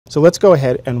So let's go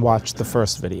ahead and watch the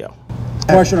first video.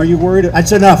 Question, are you worried?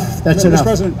 That's enough. That's enough. Mr.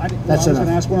 President, That's I was going enough.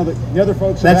 to ask one of the other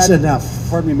folks. That's enough.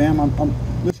 Pardon me, ma'am.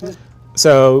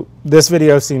 So this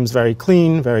video seems very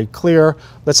clean, very clear.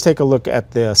 Let's take a look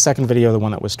at the second video, the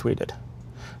one that was tweeted.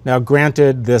 Now,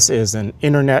 granted, this is an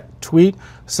internet tweet,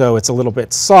 so it's a little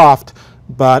bit soft,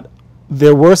 but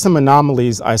there were some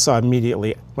anomalies I saw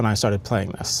immediately when I started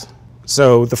playing this.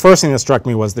 So the first thing that struck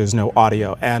me was there's no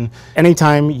audio, and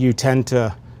anytime you tend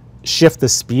to shift the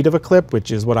speed of a clip,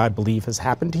 which is what I believe has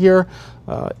happened here,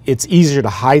 it's easier to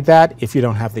hide that if you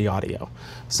don't have the audio.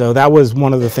 So that was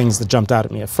one of the things that jumped out at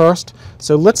me at first.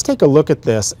 So let's take a look at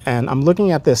this, and I'm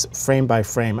looking at this frame by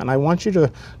frame, and I want you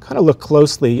to kind of look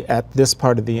closely at this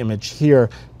part of the image here,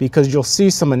 because you'll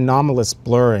see some anomalous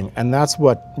blurring, and that's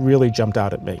what really jumped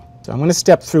out at me. So I'm going to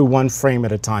step through one frame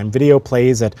at a time. Video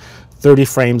plays at 30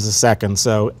 frames a second,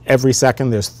 so every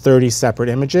second there's 30 separate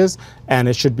images, and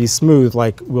it should be smooth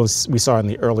like we saw in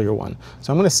the earlier one.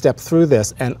 So I'm going to step through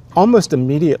this, and almost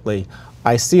immediately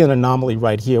I see an anomaly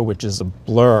right here, which is a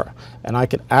blur, and I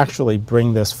can actually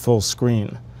bring this full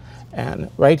screen.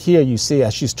 And right here you see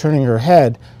as she's turning her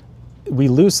head, we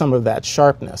lose some of that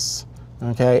sharpness,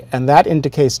 okay? And that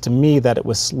indicates to me that it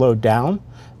was slowed down,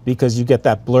 because you get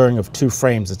that blurring of 2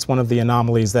 frames. It's one of the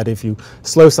anomalies that if you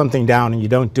slow something down and you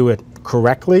don't do it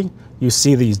correctly, you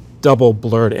see these double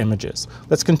blurred images.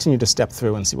 Let's continue to step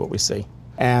through and see what we see.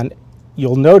 And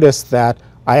you'll notice that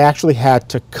I actually had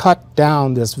to cut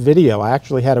down this video. I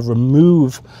actually had to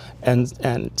remove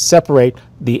and separate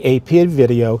the AP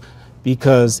video,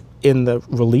 because in the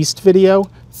released video,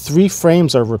 3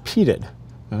 frames are repeated.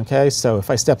 Okay, so if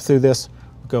I step through this,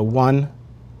 go 1,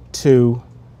 2,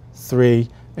 3,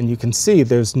 and you can see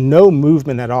there's no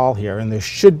movement at all here, and there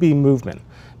should be movement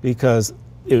because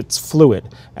it's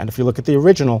fluid. And if you look at the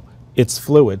original, it's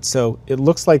fluid. So it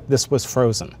looks like this was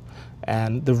frozen.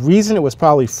 And the reason it was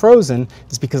probably frozen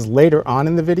is because later on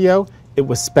in the video, it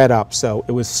was sped up. So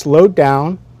it was slowed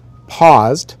down,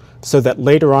 paused, so that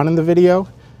later on in the video,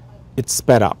 it's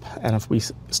sped up. And if we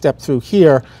step through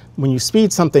here, when you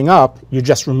speed something up, you're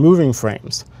just removing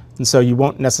frames. And so you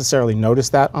won't necessarily notice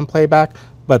that on playback,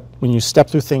 but when you step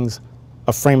through things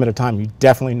a frame at a time, you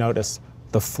definitely notice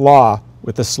the flaw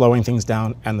with the slowing things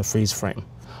down and the freeze frame.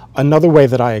 Another way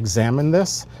that I examine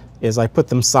this is I put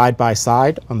them side by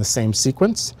side on the same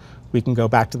sequence. We can go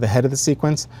back to the head of the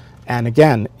sequence, and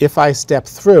again, if I step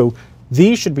through,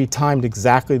 these should be timed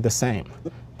exactly the same.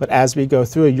 But as we go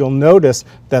through, you'll notice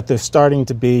that there's starting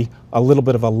to be a little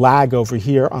bit of a lag over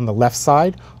here on the left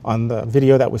side on the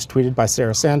video that was tweeted by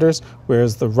Sarah Sanders,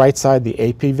 whereas the right side, the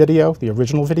AP video, the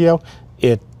original video,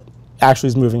 it actually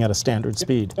is moving at a standard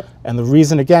speed. And the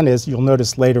reason, again, is you'll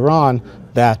notice later on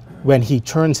that when he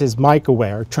turns his mic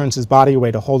away or turns his body away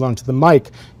to hold onto the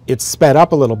mic, it's sped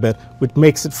up a little bit, which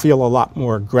makes it feel a lot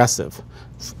more aggressive.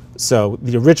 So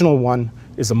the original one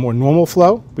is a more normal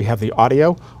flow. We have the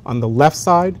audio. On the left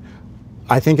side,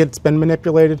 I think it's been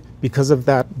manipulated because of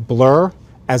that blur,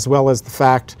 as well as the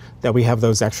fact that we have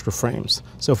those extra frames.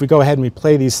 So if we go ahead and we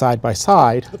play these side by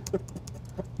side,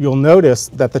 you'll notice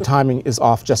that the timing is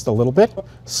off just a little bit,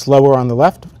 slower on the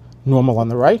left, normal on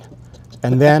the right,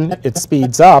 and then it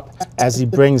speeds up as he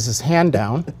brings his hand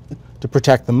down to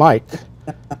protect the mic,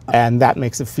 and that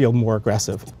makes it feel more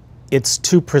aggressive. It's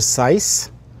too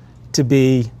precise to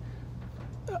be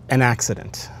an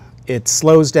accident. It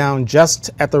slows down just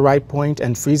at the right point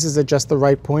and freezes at just the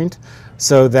right point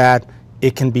so that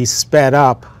it can be sped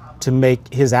up to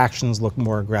make his actions look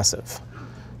more aggressive.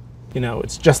 You know,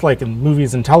 it's just like in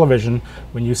movies and television,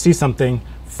 when you see something,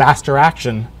 faster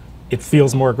action, it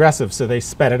feels more aggressive, so they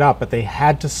sped it up, but they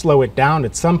had to slow it down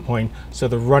at some point, so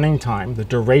the running time, the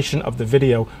duration of the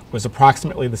video was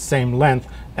approximately the same length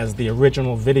as the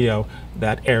original video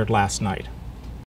that aired last night.